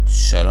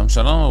שלום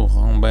שלום,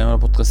 אנחנו באים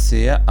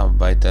לפודקאסטייה,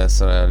 הבית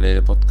הישראלי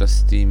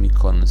לפודקאסטים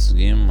מכל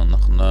הסוגים.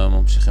 אנחנו היום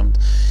ממשיכים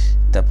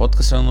את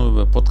הפודקאסט שלנו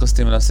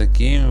בפודקאסטים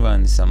לעסקים,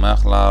 ואני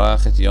שמח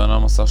לארח את יונה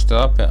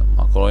מסאזתרפיה.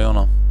 מה קורה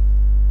יונה?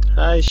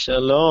 היי,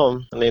 שלום,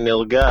 אני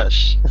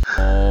נרגש.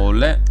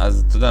 מעולה.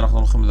 אז אתה יודע, אנחנו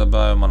הולכים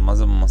לדבר היום על מה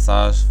זה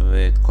מסאז'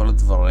 ואת כל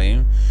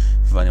הדברים,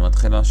 ואני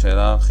מתחיל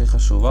מהשאלה הכי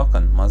חשובה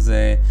כאן, מה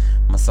זה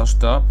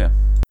מסאז'תרפיה?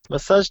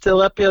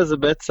 מסאזתרפיה זה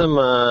בעצם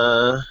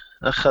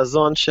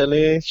החזון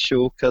שלי,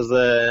 שהוא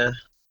כזה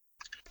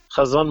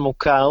חזון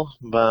מוכר,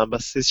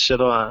 בבסיס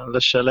שלו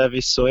לשלב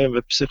עיסויים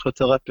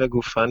ופסיכותרפיה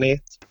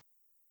גופנית.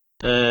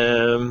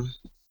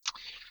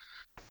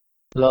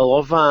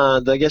 לרוב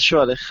הדגש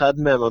הוא על אחד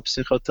מהם,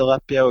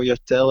 הפסיכותרפיה הוא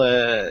יותר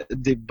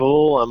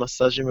דיבור,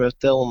 המסאז'ים הוא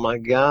יותר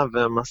מגע,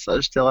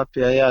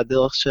 והמסאז'תרפיה היה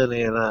הדרך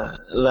שלי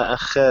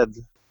לאחד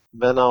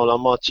בין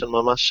העולמות של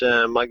ממש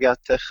מגע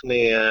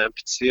טכני,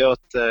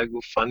 פציעות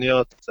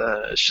גופניות,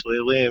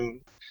 שרירים,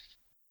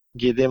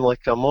 גידים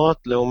רקמות,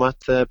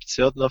 לעומת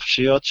פציעות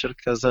נפשיות של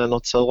כזה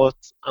נוצרות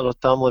על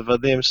אותם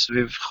רבדים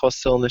סביב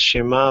חוסר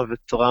נשימה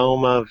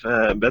וטראומה,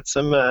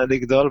 ובעצם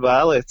לגדול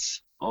בארץ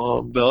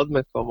או בעוד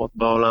מקומות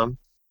בעולם.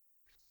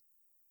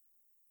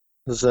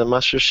 זה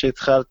משהו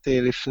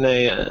שהתחלתי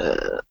לפני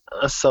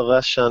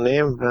 10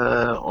 שנים,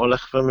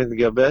 והולך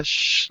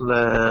ומתגבש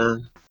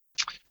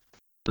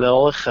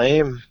לאורך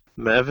חיים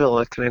מעבר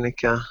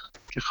לקליניקה,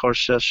 ככל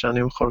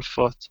שהשנים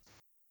חולפות.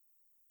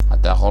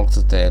 אתה יכול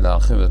קצת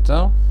להרחיב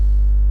יותר?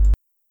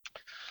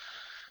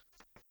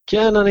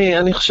 כן,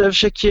 אני חושב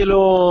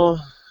שכאילו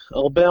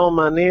הרבה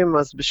אומנים,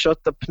 אז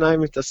בשעות הפנאי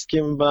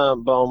מתעסקים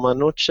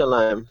באומנות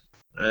שלהם.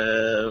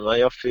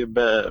 היופי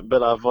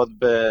בלעבוד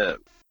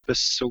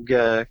בסוג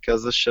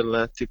כזה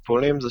של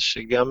טיפולים, זה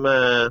שגם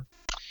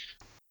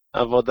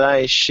העבודה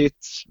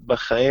האישית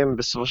בחיים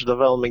בסופו של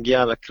דבר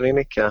מגיעה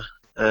לקליניקה.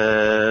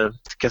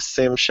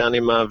 טקסים שאני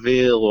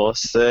מעביר או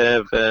עושה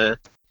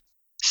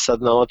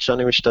וסדנאות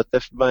שאני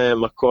משתתף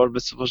בהם, הכל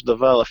בסופו של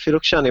דבר, אפילו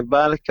כשאני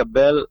בא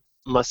לקבל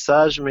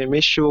מסאז'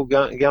 ממישהו,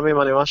 גם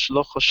אם אני ממש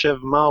לא חושב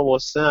מה הוא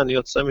עושה, אני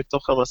יוצא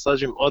מתוך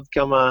המסאז' עם עוד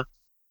כמה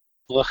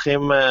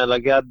דרכים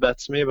לגעת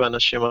בעצמי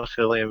באנשים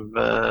אחרים.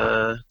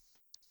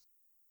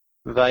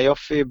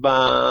 והיופי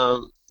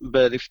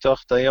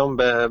בלפתוח את היום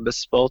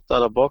בספורט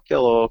על הבוקר,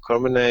 או כל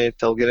מיני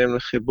תרגילים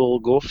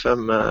לחיבור גוף,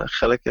 הם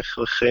חלק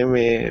הכרחי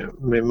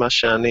ממה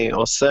שאני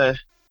עושה,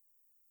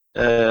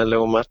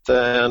 לעומת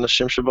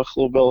אנשים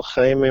שבחרו באורח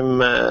חיים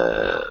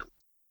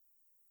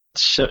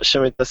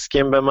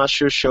שמתעסקים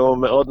במשהו שהוא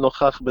מאוד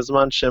נוכח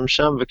בזמן שהם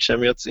שם,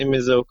 וכשהם יוצאים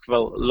מזה הוא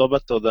כבר לא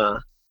בתודעה.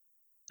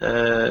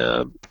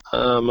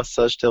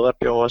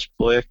 המסאז'תרפיה הוא ממש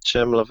פרויקט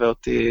שמלווה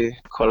אותי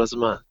כל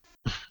הזמן.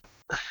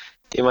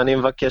 אם אני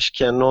מבקש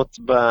כנות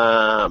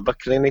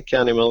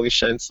בקליניקה, אני מרגיש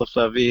שאני צריך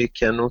להביא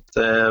כנות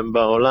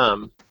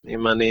בעולם.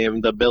 אם אני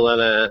מדבר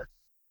על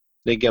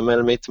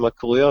להיגמל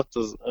מהתמכרויות,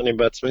 אז אני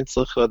בעצמי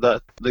צריך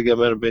לדעת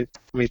להיגמל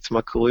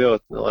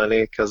מהתמכרויות. נראה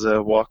לי כזה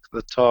walk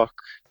the talk.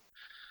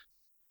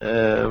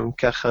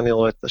 ככה אני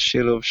רואה את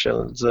השילוב של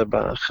זה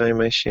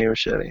בחיים האישיים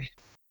שלי.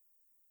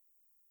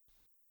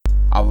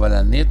 אבל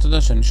אתה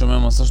יודע, שאני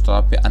שומע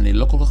מסאז'תרפיה, אני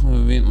לא כל כך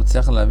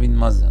מצליח להבין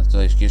מה זה. אתה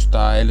יודע, כי יש את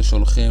האלה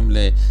שהולכים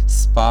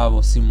לספא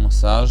ועושים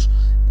מסאז',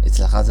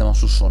 אצלך זה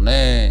משהו שונה,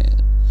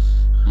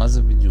 מה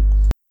זה בדיוק?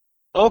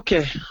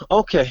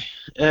 אוקיי.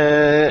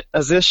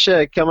 אז יש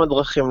כמה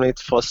דרכים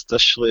לתפוס את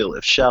השריר.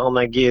 אפשר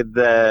נגיד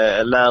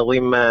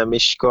להרים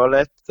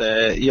משקולת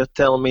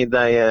יותר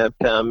מדי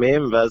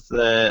פעמים, ואז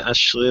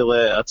השריר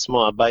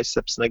עצמו,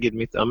 הבייספס נגיד,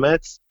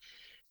 מתאמץ.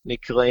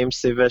 נקראים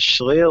סיבי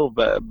שריר,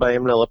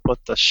 באים לרפות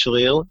את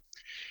השריר.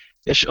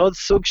 יש עוד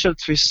סוג של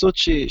תפיסות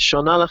שהיא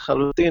שונה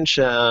לחלוטין,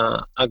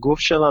 שהגוף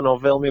שלנו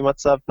עובר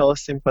ממצב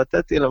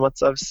פרסימפתטי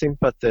למצב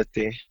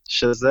סימפתטי,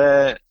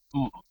 שזה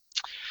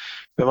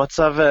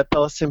במצב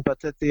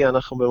פרסימפתטי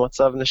אנחנו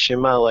במצב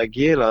נשימה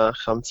רגיל,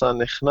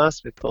 החמצן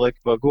נכנס, מתפרק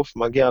בגוף,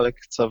 מגיע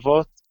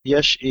לקצוות,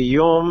 יש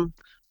איום,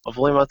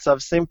 עוברים מצב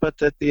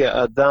סימפתטי,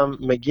 האדם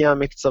מגיע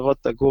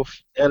מקצוות הגוף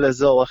אל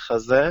אזור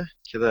החזה,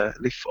 כדי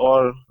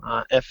לפעול,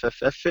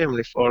 ה-FFFים,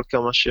 לפעול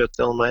כמה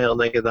שיותר מהר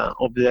נגד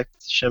האובייקט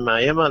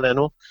שמאיים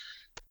עלינו,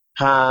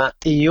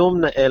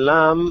 האיום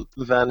נעלם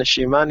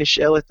והנשימה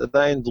נשארת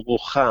עדיין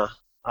דרוכה.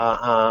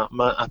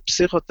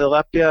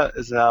 הפסיכותרפיה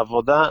זה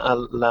העבודה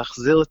על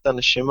להחזיר את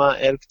הנשימה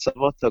אל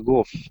קצוות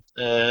הגוף.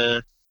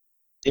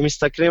 אם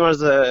מסתכלים על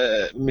זה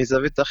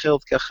מזווית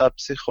אחרת, ככה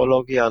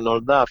הפסיכולוגיה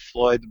נולדה,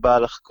 פרויד בא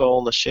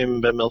לחקור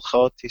נשים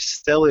במרכאות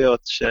היסטריות,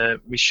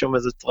 שמשום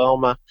איזה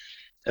טראומה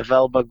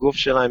עבר בגוף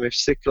שלהם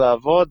הפסיק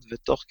לעבוד,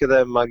 ותוך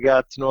כדי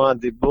מגע, תנועה,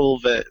 דיבור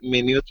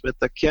ומיניות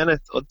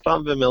מתקנת, עוד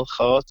פעם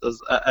במרכאות, אז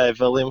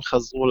האיברים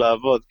חזרו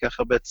לעבוד,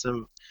 ככה בעצם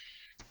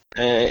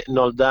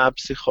נולדה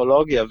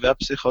הפסיכולוגיה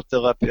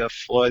והפסיכותרפיה.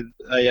 פרויד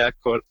היה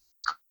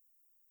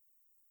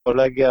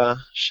קולגה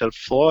של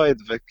פרויד,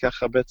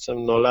 וככה בעצם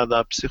נולד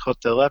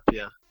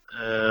הפסיכותרפיה.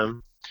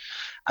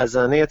 אז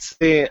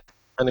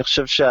אני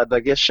חושב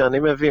שהדגש שאני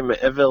מביא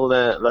מעבר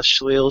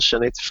לשריר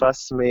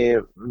שנתפס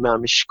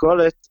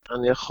מהמשקולת,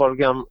 אני יכול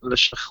גם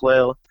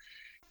לשחרר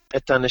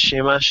את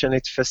הנשימה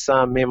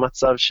שנתפסה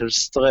ממצב של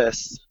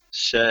סטרס,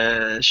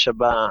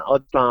 שבא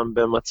עוד פעם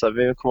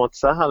במצבים כמו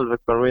צהל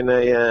וכל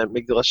מיני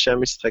מגרשי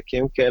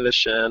משחקים כאלה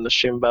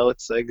שאנשים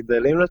בארץ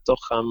גדלים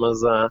לתוכם,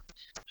 אז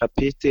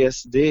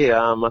ה-PTSD,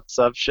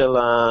 המצב של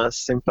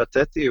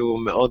הסימפתטי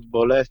הוא מאוד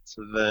בולט,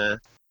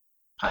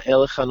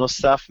 והערך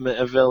הנוסף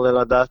מעבר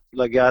ללדעת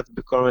לגעת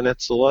בכל מיני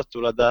צורות,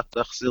 הוא לדעת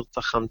להחזיר את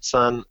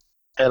החמצן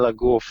אל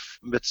הגוף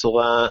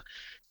בצורה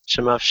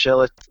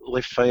שמאפשרת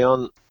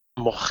רפיון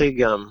מוחי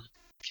גם,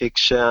 כי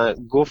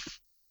כשהגוף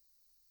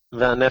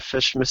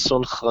והנפש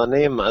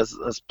מסונכרנים,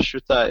 אז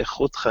פשוט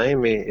האיכות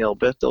חיים היא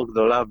הרבה יותר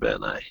גדולה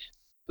בעיניי.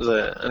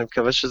 אני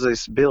מקווה שזה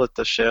יסביר את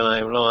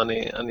השאלה, אם לא,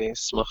 אני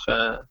אשמח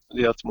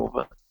להיות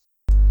מובן.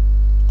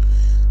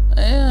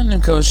 אני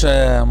מקווה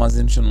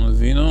שהמאזין שלנו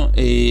הבינו.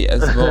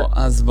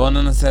 אז בואו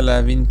ננסה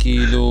להבין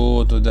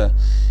כאילו, אתה יודע,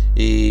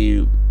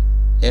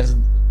 איך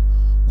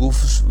גוף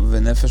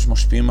ונפש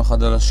משפיעים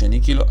אחד על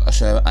השני, כאילו,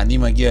 שאני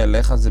מגיע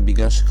אליך זה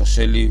בגלל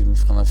שקשה לי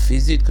מבחינה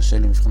פיזית, קשה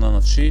לי מבחינה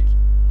נפשית?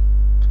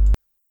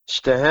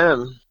 שתיהם.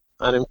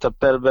 אני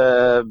מטפל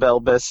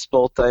בהרבה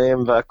ספורטאים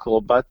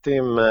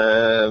ואקרובטים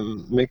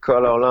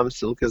מכל העולם,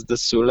 סירקס דה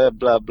סולה,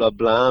 בלה בלה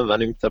בלה,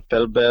 ואני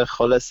מטפל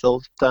בחולי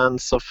סרטן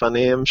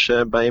סופניים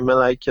שבאים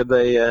אליי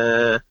כדי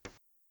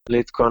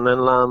להתכונן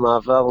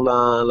למעבר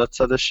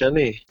לצד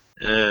השני.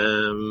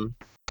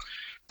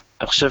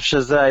 אני חושב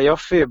שזה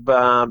היופי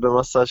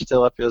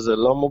במסאזתרפיה, זה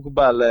לא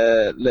מוגבל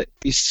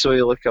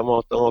לעיסוי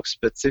רקמות עמוק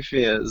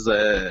ספציפי,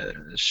 זה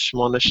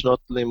 8 שנות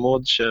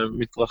לימוד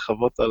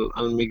שמתרחבות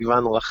על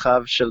מגוון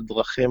רחב של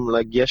דרכים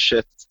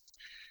לגשת,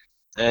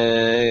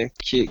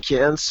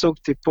 כי אין סוג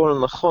טיפול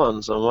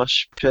נכון, זה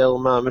ממש פר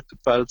מה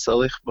המטופל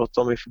צריך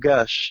באותו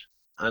מפגש.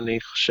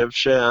 אני חושב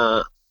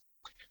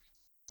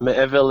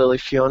מעבר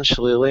לרפיון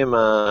שרירים,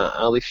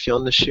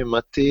 הרפיון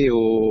נשימתי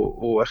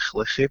הוא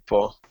הכרחי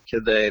פה,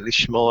 כדי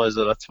לשמור על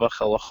זה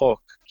לטווח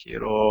הרחוק.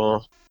 כאילו,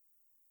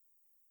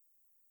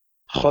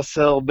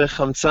 חוסר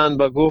בחמצן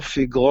בגוף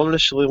יגרום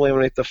לשרירים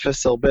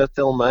להתאפס הרבה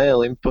יותר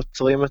מהר. אם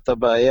פותרים את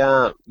הבעיה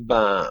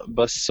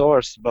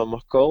בסורס,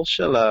 במקור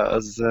שלה,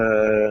 אז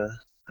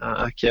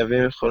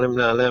הכאבים יכולים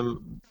להיעלם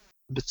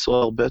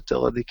בצורה הרבה יותר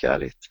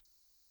רדיקלית.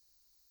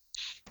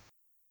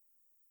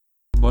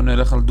 בוא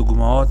נלך על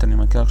דוגמאות. אני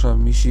מכיר עכשיו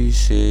מישהי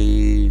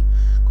שהיא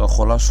כבר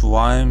חולה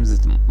שבועיים,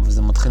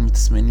 וזה מתחיל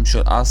מתסמינים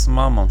של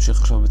אסמה,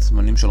 ממשיך עכשיו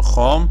בתסמינים של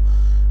חום,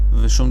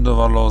 ושום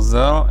דבר לא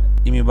עוזר.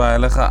 אם היא באה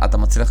אליך, אתה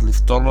מצליח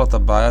לפתור לו את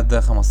הבעיה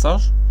דרך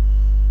המסאז'?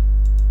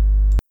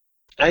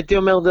 הייתי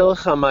אומר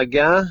דרך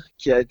המגע,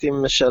 כי הייתי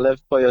משלב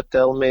פה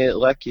יותר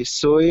מרק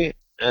עיסוי.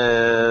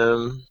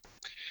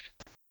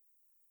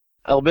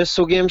 הרבה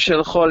סוגים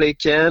של חולי,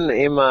 כן,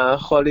 אם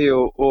החולי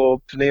הוא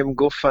פנים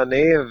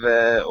גופני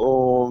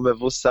והוא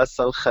מבוסס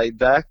על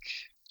חיידק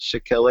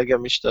שכרגע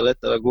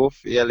משתלט על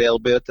הגוף, יהיה לי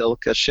הרבה יותר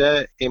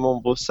קשה. אם הוא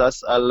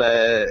מבוסס על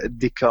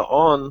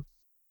דיכאון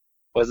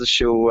או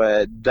איזשהו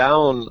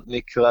דאון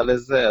נקרא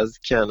לזה, אז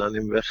כן, אני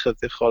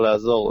בהחלט יכול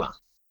לעזור לה.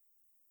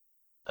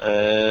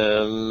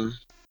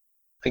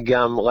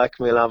 גם רק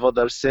מלעבוד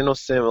על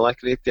סינוסים,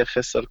 רק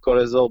להתייחס על כל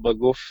אזור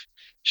בגוף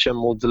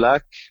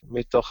שמודלק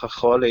מתוך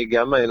החולי,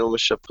 גם היינו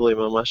משפרים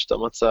ממש את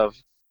המצב.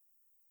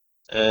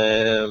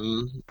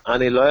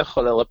 אני לא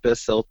יכול לרפא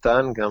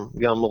סרטן,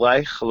 גם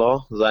רייך לא,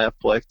 זה היה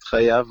פרויקט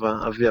חייו,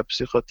 אבי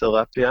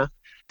הפסיכותרפיה,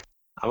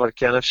 אבל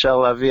כן אפשר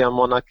להביא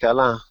המון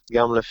הקלה,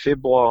 גם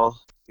לפיברו,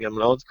 גם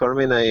לעוד כל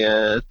מיני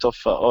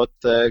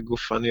תופעות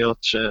גופניות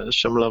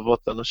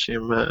שמלוות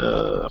אנשים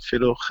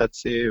אפילו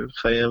חצי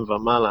חייהם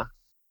ומעלה.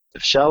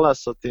 אפשר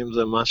לעשות עם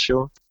זה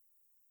משהו.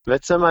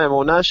 בעצם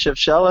האמונה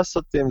שאפשר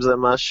לעשות עם זה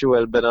משהו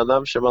אל בן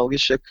אדם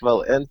שמרגיש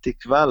שכבר אין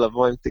תקווה,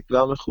 לבוא עם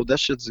תקווה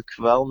מחודשת, זה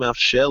כבר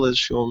מאפשר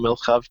איזשהו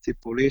מרחב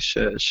טיפולי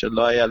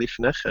שלא היה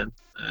לפני כן.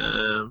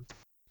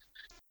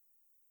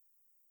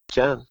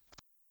 כן.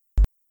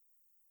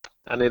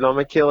 אני לא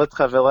מכיר את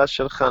חברה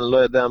שלך, אני לא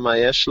יודע מה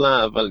יש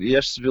לה, אבל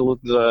יש סבירות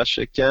גדולה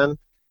שכן,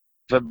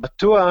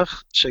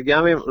 ובטוח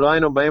שגם אם לא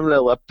היינו באים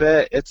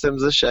לרפא, עצם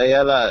זה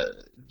שהיה לה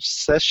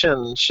סשן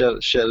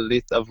של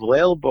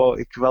להתאוורר בו,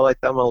 היא כבר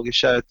הייתה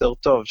מרגישה יותר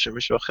טוב,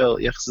 שמישהו אחר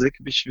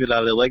יחזיק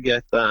בשבילה לרגע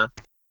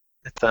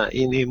את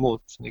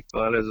האי-נעימות,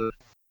 נקרא לזה.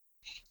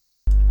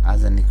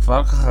 אז אני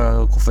כבר ככה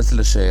קופץ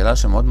לשאלה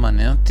שמאוד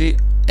מעניין אותי,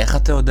 איך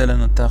אתה יודע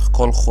לנתח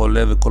כל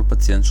חולה וכל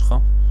פציינט שלך?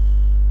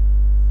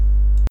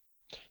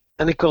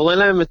 אני קורא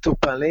להם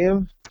מטופלים,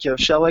 כי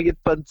אפשר להגיד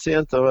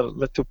פציינט, אבל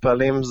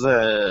מטופלים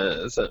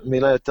זה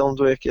מילה יותר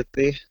מדויקת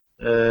לי.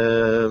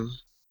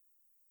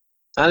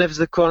 א',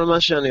 זה כל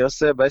מה שאני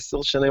עושה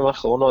ב10 שנים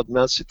האחרונות,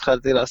 מאז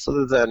שהתחלתי לעשות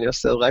את זה, אני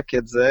עושה רק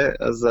את זה,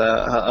 אז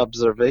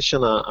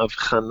ה-observation,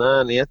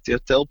 ההבחנה, נהייתי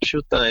יותר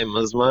פשוטה עם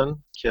הזמן,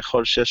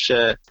 ככל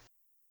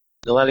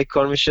נראה לי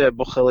כל מי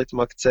שבוחר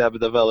להתמקצע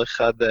בדבר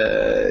אחד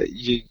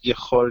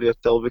יכול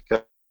יותר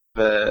בקרוב,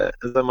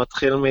 וזה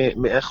מתחיל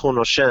מאיך הוא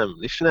נושם.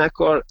 לפני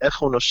הכל, איך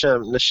הוא נושם.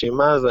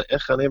 נשימה זה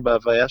איך אני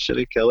בהוויה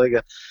שלי כרגע,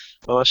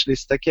 ממש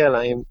להסתכל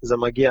האם זה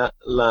מגיע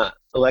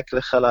רק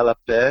לחלל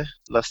הפה,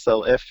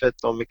 לשרעפת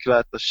או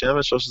מקלט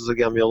השמש, או שזה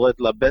גם יורד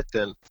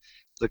לבטן.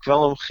 זה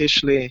כבר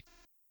ממחיש לי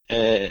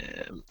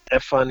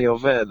איפה אני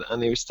עובד.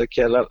 אני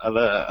מסתכל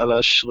על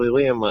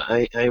השרירים,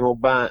 האם הוא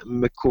בא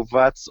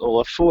מקובץ או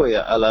רפוי,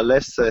 על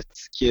הלסת,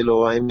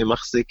 כאילו האם היא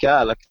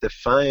מחזיקה, על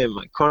הכתפיים,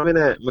 כל מיני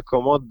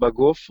מקומות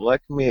בגוף.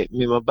 רק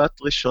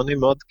ממבט ראשוני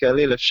מאוד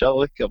קליל אפשר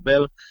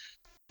לקבל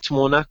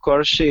תמונה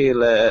כלשהי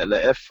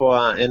לאיפה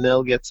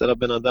האנרגיה אצל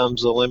הבן אדם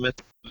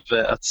זורמת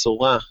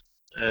והצורה.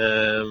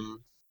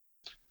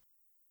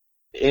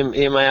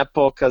 אם היה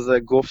פה כזה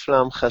גוף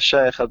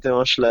להמחשה, יכלתי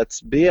ממש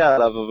להצביע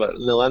עליו, אבל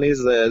נראה לי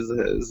זה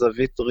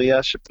זווית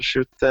ראייה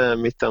שפשוט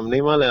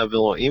מתאמנים עליה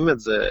ורואים את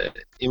זה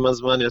עם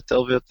הזמן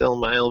יותר ויותר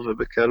מהר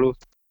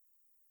ובקלות.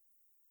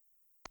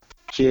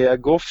 כי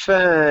הגוף,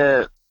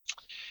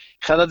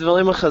 אחד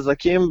הדברים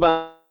החזקים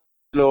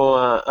לו,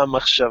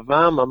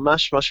 המחשבה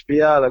ממש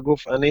משפיעה על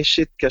הגוף. אני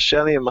אישית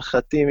קשה לי עם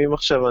מחטים, אם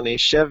עכשיו אני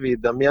אשב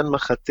וידמיין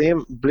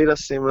מחטים, בלי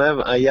לשים לב,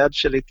 היד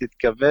שלי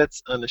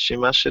תתכווץ,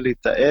 הנשימה שלי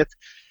תעט,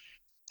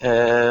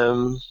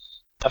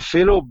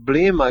 אפילו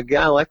בלי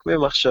מגע, רק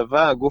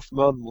ממחשבה, הגוף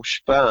מאוד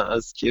מושפע.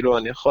 אז כאילו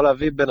אני יכול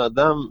להביא בן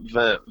אדם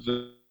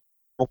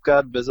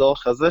ומוקד באזור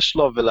החזה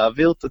שלו,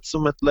 ולהעביר את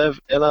תשומת לב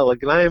אל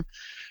הרגליים,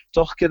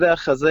 תוך כדי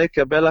החזה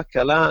יקבל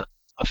הקלה,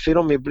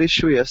 אפילו מבלי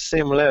שהוא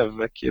ישים לב.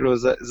 וכאילו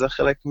זה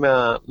חלק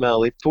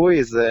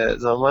מהריפוי,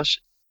 זה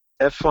ממש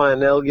איפה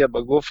האנרגיה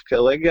בגוף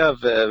כרגע,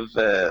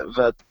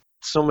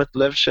 והתשומת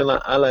לב שלה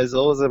על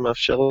האזור הזה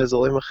מאפשר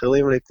לאזורים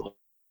אחרים להתראות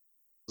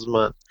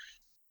זמן.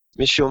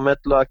 מישהו מת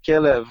לו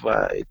הכלב,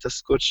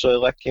 ההתעסקות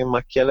שלו רק עם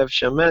הכלב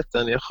שמת,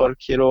 אני יכול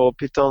כאילו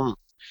פתאום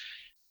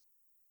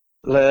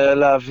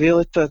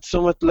להעביר את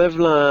תשומת לב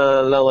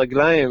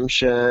לרגליים,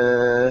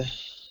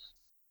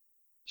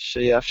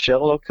 שיאפשר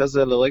לו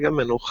כזה לרגע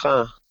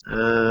מנוחה.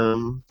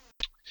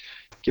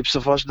 כי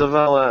בסופו של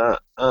דבר,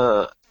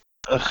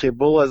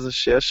 החיבור הזה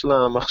שיש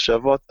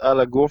למחשבות על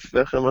הגוף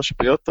ואיך הן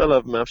משפיעות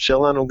עליו, מאפשר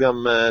לנו גם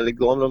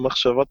לגרום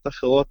למחשבות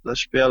אחרות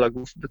להשפיע על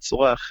הגוף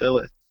בצורה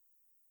אחרת.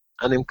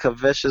 אני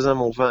מקווה שזה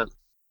מובן.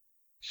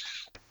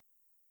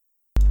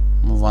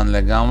 מובן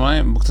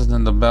לגמרי. בוא קצת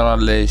נדבר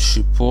על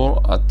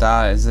שיפור.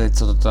 איזה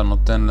עצות אתה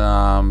נותן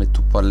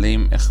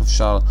למטופלים, איך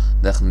אפשר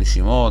דרך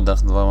נשימות,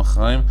 דרך דברים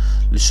אחרים,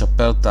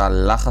 לשפר את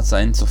הלחץ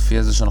האינסופי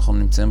הזה שאנחנו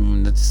נמצאים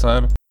במדינת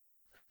ישראל?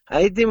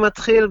 הייתי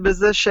מתחיל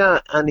בזה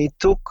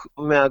שהניתוק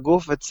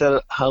מהגוף אצל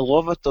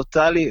הרוב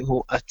הטוטלי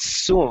הוא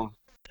עצום.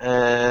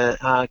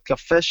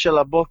 הקפה של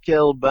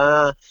הבוקר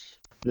בא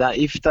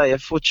להעיף את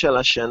העייפות של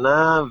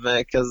השינה,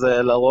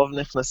 וכזה לרוב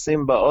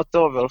נכנסים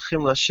באוטו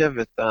והולכים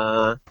לשבת.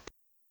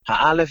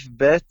 האלף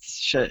בית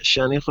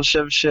שאני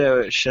חושב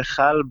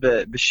שחל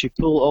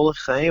בשיפור אורח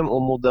חיים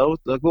הוא מודעות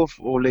לגוף,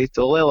 הוא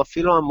להתעורר.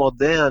 אפילו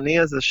המודה אני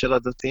הזה של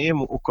הדתיים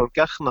הוא כל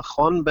כך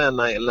נכון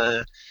בעיניי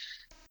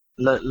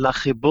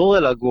לחיבור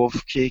אל הגוף,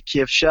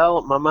 כי אפשר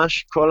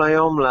ממש כל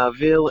היום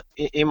להעביר,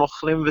 אם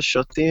אוכלים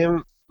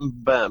ושותים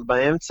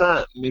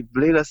באמצע,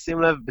 מבלי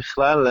לשים לב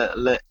בכלל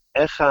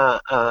איך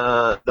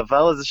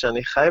הדבר הזה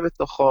שאני חי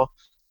בתוכו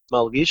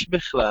מרגיש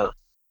בכלל.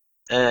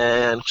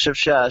 אני חושב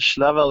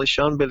שהשלב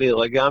הראשון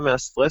בלהירגע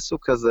מהסטרס הוא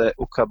כזה,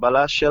 הוא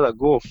קבלה של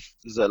הגוף.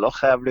 זה לא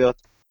חייב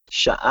להיות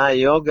שעה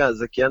יוגה,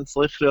 זה כן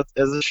צריך להיות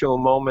איזשהו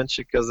מומנט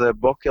שכזה,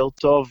 בוקר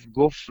טוב,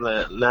 גוף,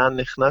 לאן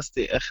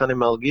נכנסתי, איך אני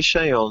מרגיש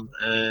היום.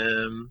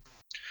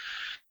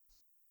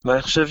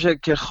 ואני חושב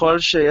שככל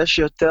שיש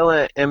יותר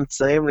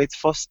אמצעים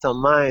לתפוס את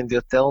המיינד,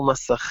 יותר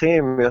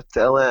מסכים,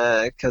 יותר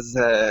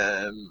כזה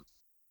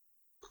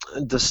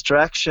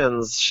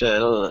distractions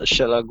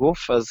של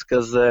הגוף, אז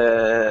כזה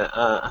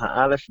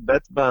האלף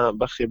בית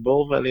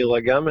בחיבור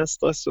ולהירגע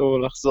מהסטרס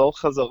הוא לחזור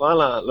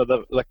חזרה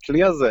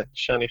לכלי הזה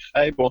שאני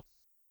חי בו.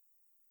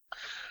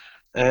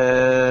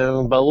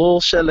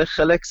 ברור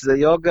שלחלק זה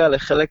יוגה,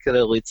 לחלק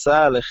זה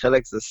ריצה,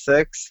 לחלק זה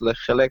סקס,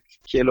 לחלק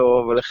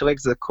כאילו, ולחלק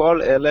זה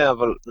כל אלה,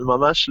 אבל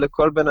ממש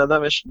לכל בן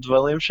אדם יש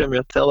דברים שהם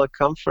יותר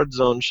ל-comfort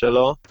zone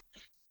שלו,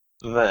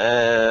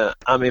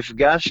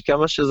 והמפגש,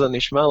 כמה שזה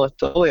נשמע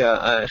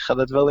רטוריה, אחד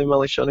הדברים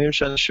הראשונים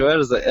שאני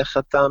שואל זה איך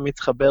אתה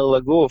מתחבר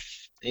לגוף,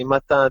 אם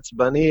אתה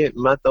עצבני,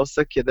 מה אתה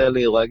עושה כדי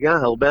להירגע.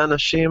 הרבה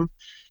אנשים,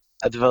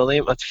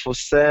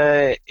 הדפוסי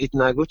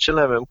התנהגות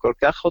שלהם הם כל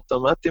כך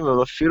אוטומטיים,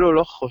 הם אפילו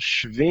לא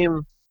חושבים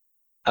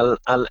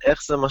על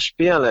איך זה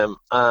משפיע עליהם.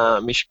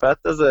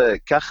 המשפט הזה,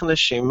 כך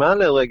נשימה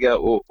לרגע,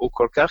 הוא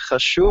כל כך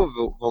חשוב,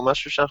 והוא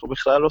משהו שאנחנו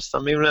בכלל לא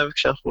שמים לב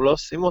כשאנחנו לא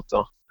עושים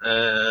אותו.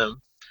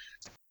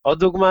 עוד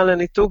דוגמה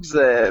לניתוק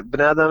זה,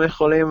 בני אדם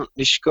יכולים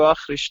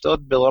לשכוח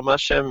לשתות ברמה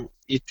שהם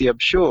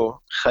התייבשו.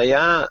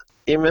 חיה,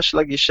 אם יש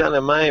לה גישה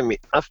למים, היא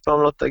אף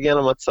פעם לא תגיע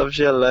למצב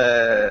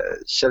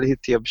של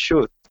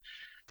התייבשות.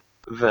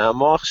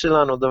 והמוח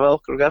שלנו דבר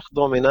כל כך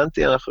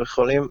דומיננטי, אנחנו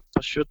יכולים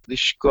פשוט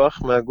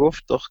לשכוח מהגוף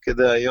תוך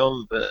כדי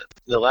היום,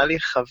 ונראה לי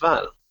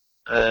חבל.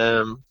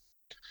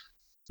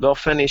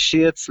 באופן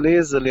אישי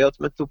אצלי זה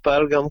להיות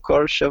מטופל גם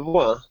כל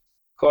שבוע.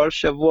 כל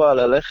שבוע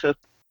ללכת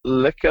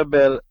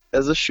לקבל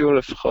איזשהו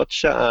לפחות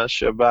שעה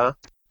שבה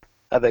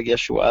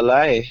הדגש הוא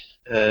עליי.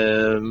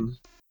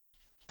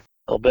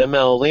 הרבה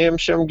מההורים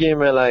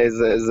שמגיעים אליי,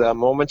 זה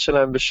המומנט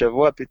שלהם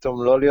בשבוע,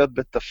 פתאום לא להיות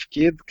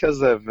בתפקיד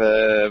כזה,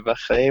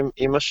 והחיים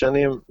עם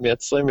השנים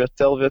מייצרים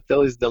יותר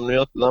ויותר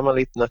הזדמנויות, למה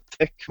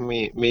להתנתק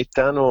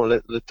מאיתנו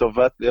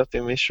לטובת להיות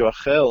עם מישהו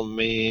אחר,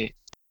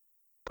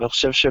 אני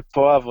חושב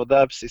שפה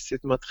העבודה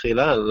הבסיסית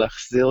מתחילה,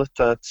 להחזיר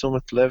את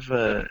תשומת לב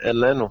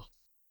אלינו.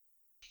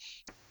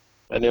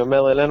 אני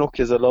אומר אלינו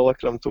כי זה לא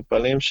רק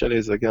למטופלים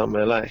שלי, זה גם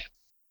אליי.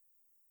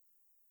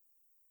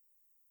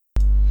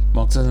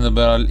 בואו קצת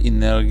נדבר על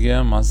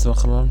אנרגיה, מה זה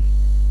בכלל?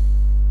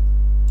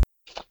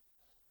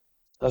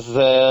 אז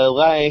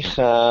רייך,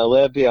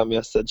 הרבי,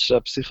 המייסד של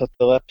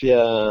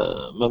הפסיכותרפיה,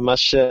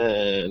 ממש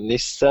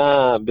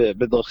ניסה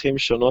בדרכים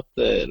שונות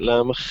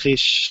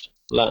להמחיש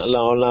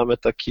לעולם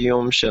את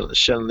הקיום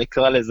של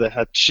נקרא לזה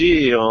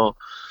הצ'י, או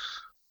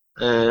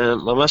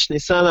ממש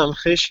ניסה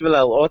להמחיש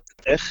ולהראות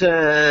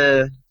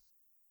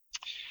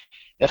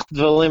איך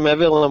דברים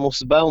מעבר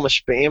למוסבר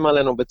משפיעים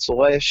עלינו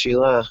בצורה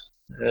ישירה.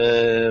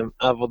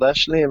 העבודה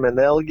שלי עם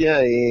אנרגיה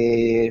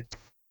היא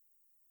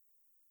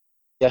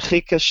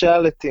הכי קשה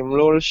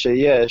לתמלול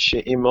שיש,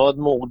 היא מאוד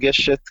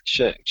מורגשת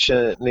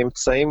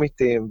כשנמצאים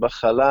איתי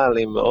בחלל,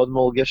 היא מאוד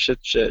מורגשת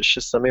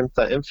ששמים את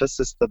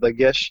האמפסיס, את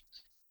הדגש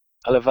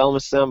על דבר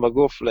מסוים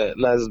בגוף,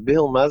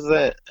 להסביר מה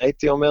זה,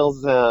 הייתי אומר,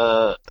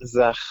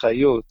 זה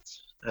החיות.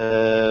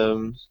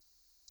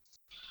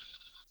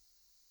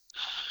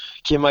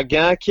 כי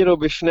מגע כאילו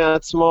בפני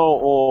עצמו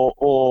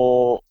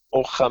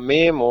הוא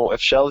חמים, או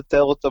אפשר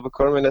לתאר אותו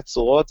בכל מיני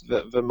צורות,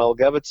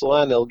 ומרגע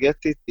בצורה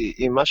אנרגטית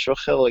היא משהו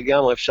אחר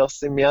לגמרי, אפשר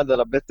לשים יד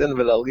על הבטן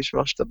ולהרגיש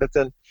מה שאת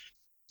הבטן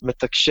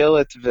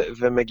מתקשרת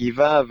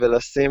ומגיבה,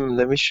 ולשים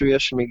למישהו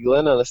יש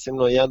מיגרנה, לשים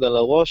לו יד על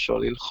הראש, או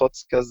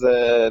ללחוץ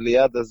כזה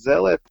ליד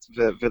הזרת,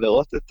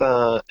 ולראות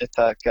את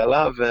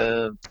ההקלה,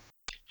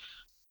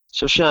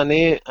 חושב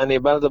שאני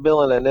בא לדבר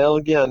על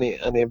אנרגיה,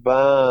 אני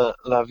בא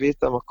להביא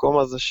את המקום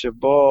הזה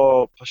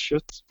שבו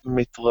פשוט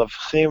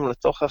מתרווחים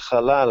לתוך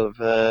החלל,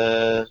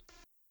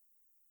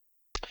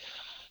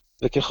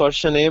 וככל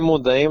שנהיים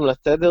מודעים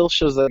לתדר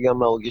של זה, גם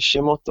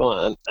מרגישים אותו.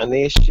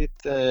 אני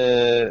אישית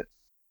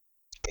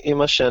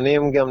עם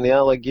השנים גם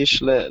נהיה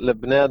רגיש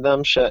לבני אדם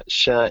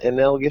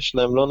שהאנרגיה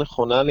שלהם לא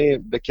נכונה לי,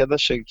 בקטע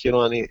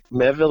שכאילו אני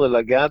מעבר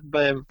ללגעת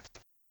בהם,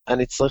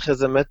 אני צריך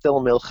איזה מטר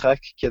מרחק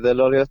כדי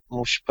לא להיות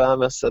מושפע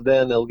מהשדה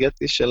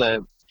האנרגטי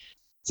שלהם.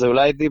 זה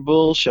אולי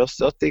דיבור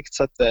שעושה אותי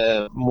קצת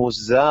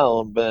מוזר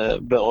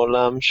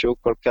בעולם שהוא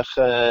כל כך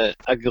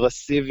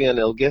אגרסיבי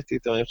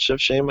אנרגטית, אבל אני חושב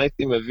שאם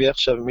הייתי מביא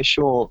עכשיו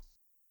מישהו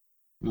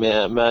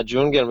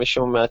מהג'ונגל,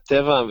 מישהו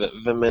מהטבע,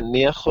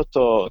 ומניח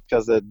אותו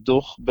כזה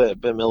דוך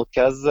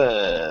במרכז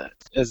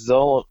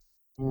אזור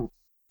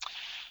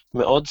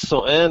מאוד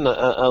סואן,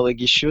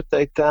 הרגישות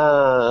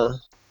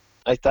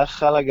הייתה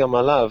חלה גם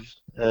עליו.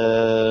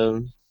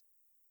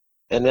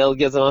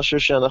 אנרגיה זה משהו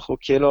שאנחנו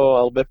כאילו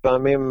הרבה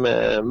פעמים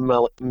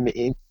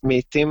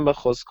מעיטים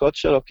בחוזקות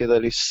שלו כדי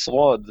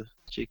לשרוד,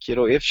 כי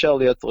כאילו אי אפשר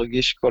להיות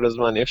רגיש כל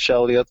הזמן, אי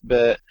אפשר להיות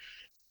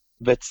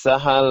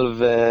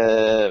בצהל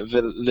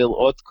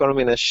ולראות כל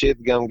מיני שיט.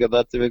 גם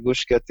גדלתי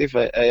בגוש קטיף,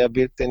 היה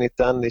בלתי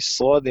ניתן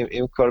לשרוד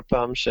עם כל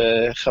פעם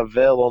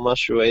שחבר או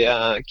משהו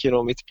היה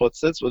כאילו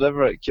מתפוצץ,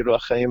 whatever, כאילו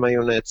החיים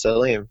היו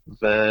נעצרים,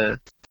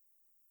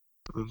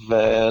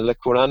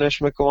 ולכולנו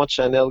יש מקומות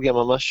שהאנרגיה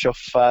ממש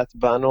שופעת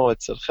בנו,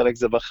 אצל חלק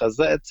זה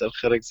בחזה, אצל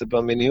חלק זה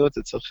במיניות,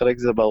 אצל חלק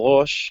זה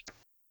בראש,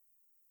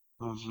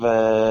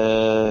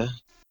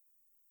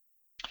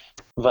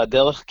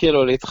 והדרך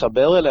כאילו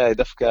להתחבר אליה היא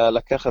דווקא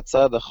לקחת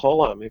צעד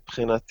אחורה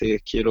מבחינתי,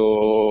 כאילו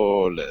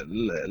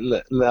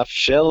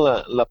לאפשר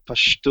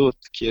לפשטות,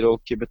 כאילו,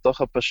 כי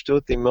בתוך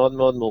הפשטות היא מאוד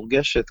מאוד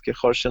מורגשת,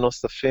 ככל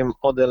שנוספים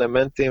עוד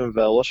אלמנטים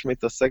והראש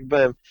מתעסק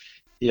בהם,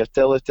 היא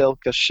יותר יותר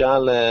קשה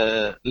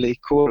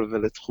לעיכול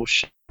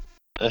ולתחושה.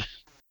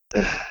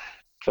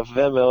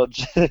 מקווה מאוד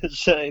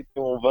שהייתי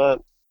מובן.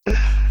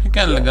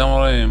 כן,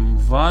 לגמרי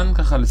מובן.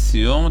 ככה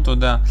לסיום, אתה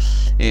יודע,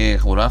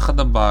 אולי אחת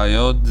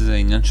הבעיות זה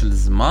עניין של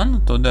זמן,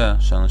 אתה יודע,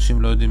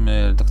 שאנשים לא יודעים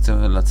לתקצב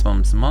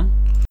לעצמם זמן.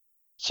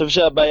 אני חושב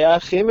שהבעיה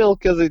הכי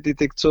מרכזית היא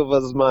תקצוב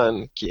הזמן,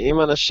 כי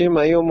אם אנשים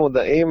היו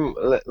מודעים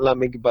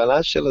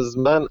למגבלה של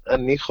הזמן,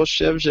 אני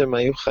חושב שהם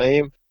היו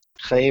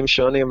חיים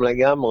שונים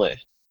לגמרי.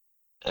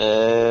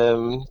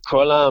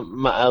 כל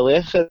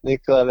המערכת,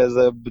 נקרא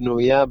לזה,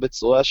 בנויה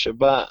בצורה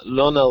שבה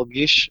לא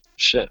נרגיש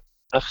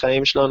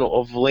שהחיים שלנו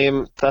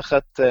עוברים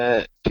תחת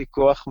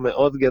פיקוח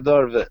מאוד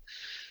גדול,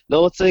 ולא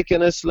רוצה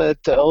להיכנס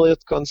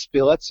לתיאוריות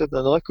קונספירציות,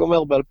 אני רק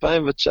אומר,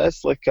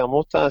 ב-2019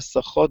 כמות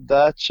ההסחות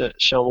דעת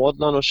שאומרות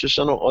לנו שיש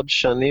לנו עוד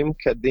שנים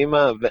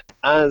קדימה,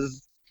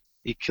 ואז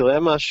יקרה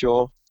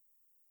משהו,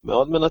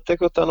 מאוד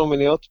מנתק אותנו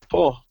מלהיות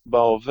פה,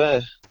 בהווה.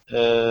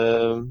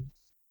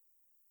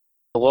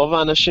 רוב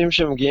האנשים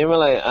שמגיעים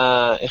אליי,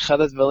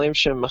 אחד הדברים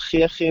שהם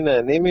הכי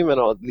נהנים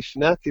ממנו עוד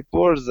לפני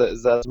הטיפול,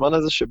 זה הזמן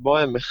הזה שבו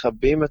הם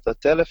מכבים את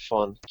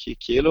הטלפון, כי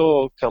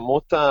כאילו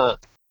כמות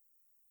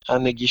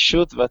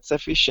הנגישות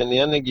והצפי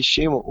שנהיה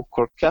נגישים הוא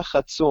כל כך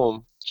עצום,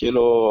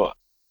 כאילו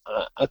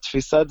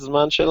התפיסת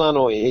זמן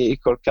שלנו היא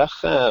כל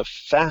כך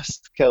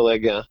fast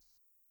כרגע,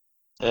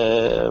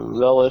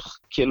 לאורך,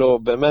 כאילו,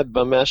 באמת,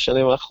 במאה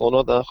השנים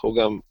האחרונות אנחנו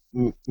גם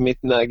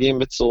מתנהגים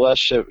בצורה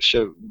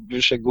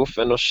שגוף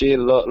אנושי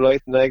לא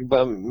התנהג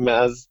בה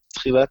מאז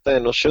תחילת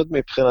האנושות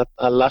מבחינת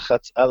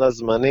הלחץ על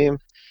הזמנים,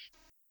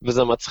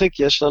 וזה מצחיק,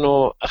 יש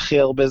לנו הכי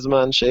הרבה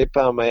זמן שאי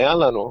פעם היה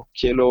לנו,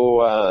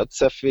 כאילו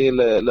הצפי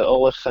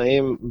לאורך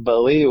חיים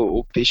בריא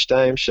הוא פי 2-3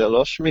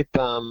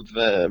 מפעם,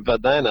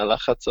 ועדיין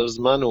הלחץ על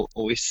זמן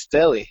הוא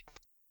היסטרי.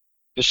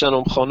 יש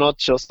לנו מכונות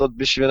שעושות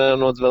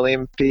בשבילנו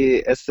דברים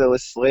פי 10,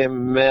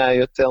 20, 100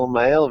 יותר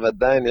מהר,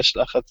 ועדיין יש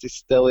לחץ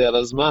היסטרי על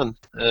הזמן.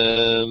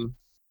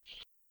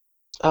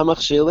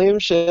 המכשירים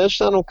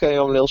שיש לנו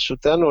כיום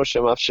לרשותנו,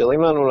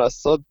 שמאפשרים לנו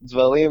לעשות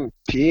דברים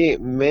פי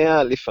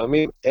 100,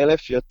 לפעמים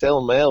 1,000 יותר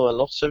מהר, ואני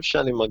לא חושב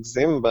שאני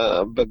מגזים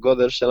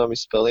בגודל של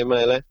המספרים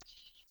האלה.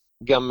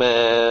 גם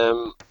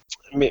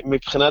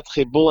מבחינת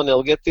חיבור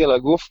אנרגטי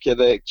לגוף,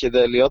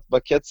 כדי להיות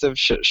בקצב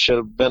של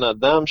בן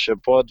אדם,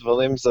 שפה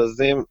הדברים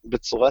זזים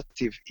בצורה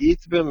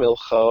טבעית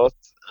במרכאות,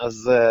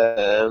 אז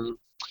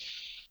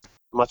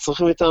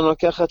מצריכים איתנו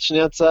לקחת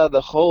שנייה צעד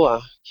אחורה,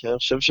 כי אני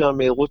חושב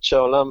שהמהירות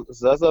שהעולם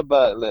זזה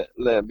בה,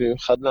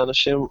 במיוחד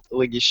לאנשים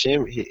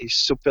רגישים, היא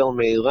סופר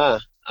מהירה.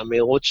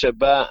 המהירות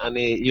שבה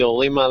אני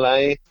יורים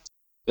עליי,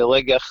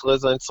 ורגע אחרי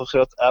זה אני צריך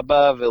להיות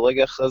אבא,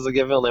 ורגע אחרי זה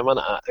גבר נאמן,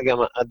 גם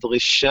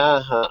הדרישה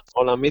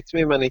העולמית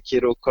ממני,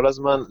 כאילו כל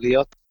הזמן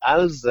להיות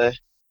על זה, אני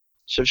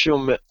חושב שהוא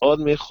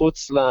מאוד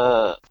מחוץ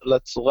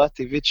לצורה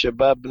הטבעית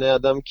שבה בני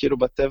אדם כאילו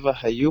בטבע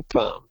היו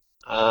פעם.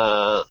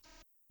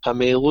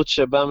 המהירות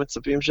שבה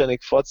מצפים שאני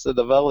אקפוץ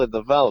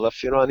לדבר,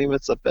 ואפילו אני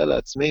מצפה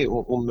לעצמי,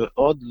 הוא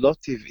מאוד לא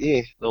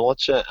טבעי, למרות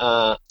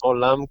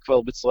שהעולם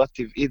כבר בצורה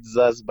טבעית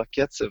זז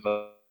בקצב.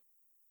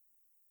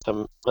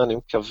 אני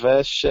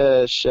מקווה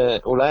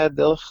שאולי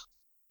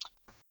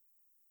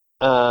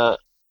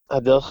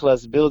הדרך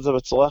להסביר את זה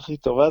בצורה הכי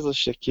טובה זה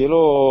שכאילו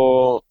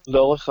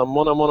לאורך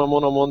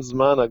המון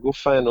זמן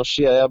הגוף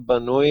האנושי היה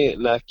בנוי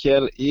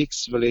להקל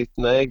X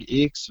ולהתנהג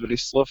X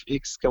ולשרוף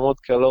X כמות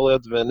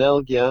קלוריות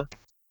ואנרגיה,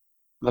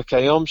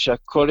 וכיום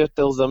שהכל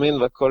יותר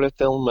זמין והכל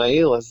יותר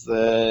מהיר, אז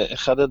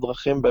אחד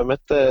הדרכים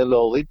באמת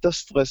להוריד את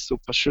הסטרס הוא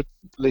פשוט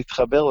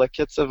להתחבר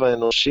לקצב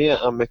האנושי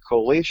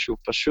המקורי, שהוא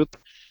פשוט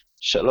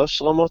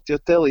 3 רמות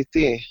יותר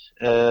איטי.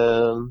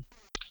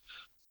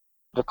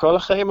 וכל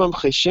החיים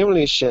ממחישים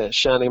לי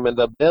שאני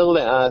מדבר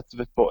לאט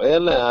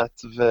ופועל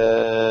לאט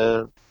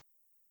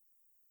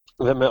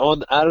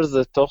ומאוד על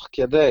זה תוך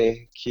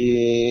כדי,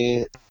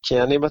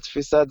 כי אני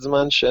בתפיסת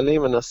זמן שלי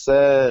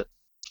מנסה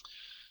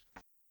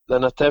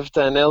לנתב את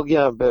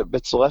האנרגיה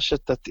בצורה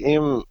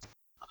שתתאים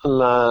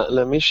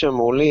למי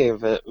שמולי,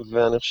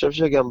 ואני חושב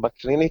שגם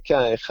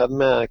בקליניקה אחד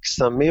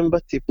מהקסמים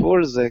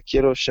בטיפול זה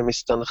כאילו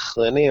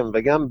שמסתנכרנים,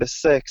 וגם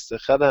בסקס,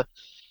 אחד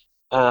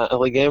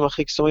הרגעים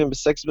הכי קסומים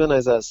בסקס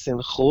בעיניי זה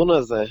הסינכרון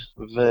הזה,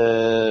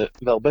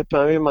 והרבה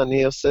פעמים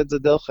אני עושה את זה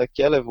דרך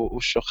הכלב,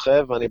 הוא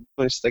שוכב, ואני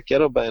מסתכל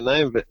לו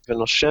בעיניים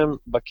ונושם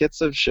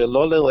בקצב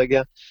שלו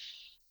לרגע,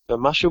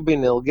 ומשהו בי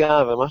נרגע,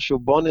 ומשהו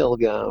בו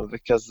נרגע,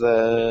 וכזה,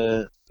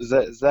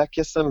 זה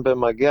הקסם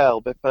במגע,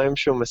 הרבה פעמים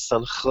שהוא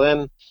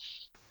מסנכרן,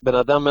 בן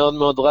אדם מאוד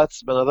מאוד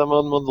רץ, בן אדם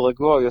מאוד מאוד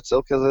רגוע, הוא יוצר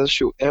כזה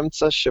איזשהו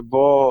אמצע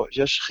שבו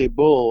יש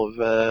חיבור,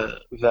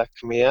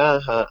 והכמיהה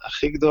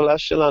הכי גדולה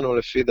שלנו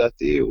לפי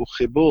דעתי הוא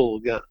חיבור.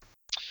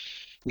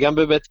 גם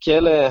בבית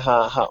כלא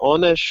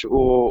העונש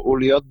הוא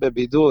להיות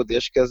בבידוד,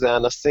 יש כזה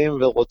אנסים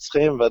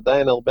ורוצחים,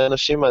 ועדיין הרבה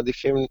אנשים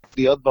מעדיפים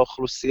להיות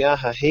באוכלוסייה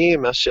ההיא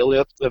מאשר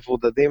להיות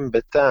מבודדים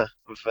בתא,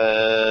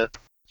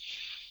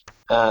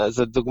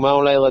 זו דוגמה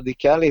אולי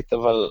רדיקלית,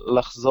 אבל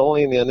לחזור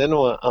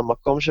לענייננו,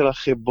 המקום של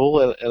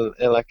החיבור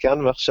אל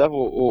הכאן ועכשיו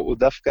הוא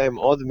דווקא עם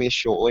עוד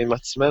מישהו, הוא עם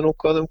עצמנו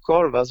קודם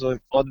כל, ואז הוא עם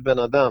עוד בן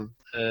אדם.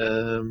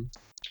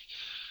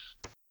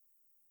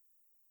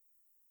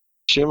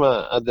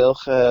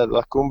 הדרך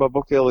לקום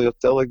בבוקר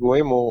יותר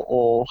רגועים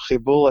הוא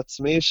חיבור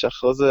עצמי,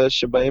 שאחרי זה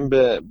שבאים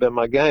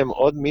במגע עם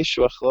עוד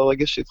מישהו, אחרי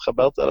רגע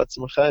שהתחברת על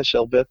עצמך, יש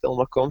הרבה יותר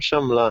מקום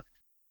שם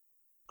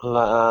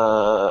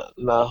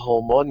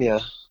להורמוניה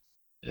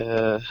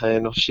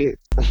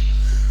האנושית.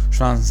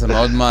 שמע, זה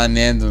מאוד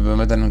מעניין,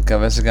 ובאמת אני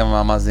מקווה שגם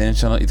המאזינים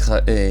שלנו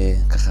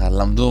ככה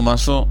למדו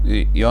משהו.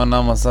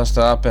 יונה,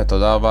 מסאזתרפיה,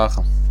 תודה רבה לך.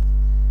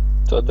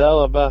 תודה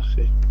רבה,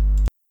 אחי.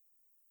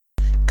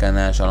 כאן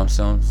היה שלום,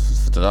 סיונוב,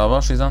 ותודה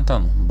רבה שהזנת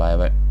לנו. ביי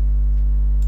ביי.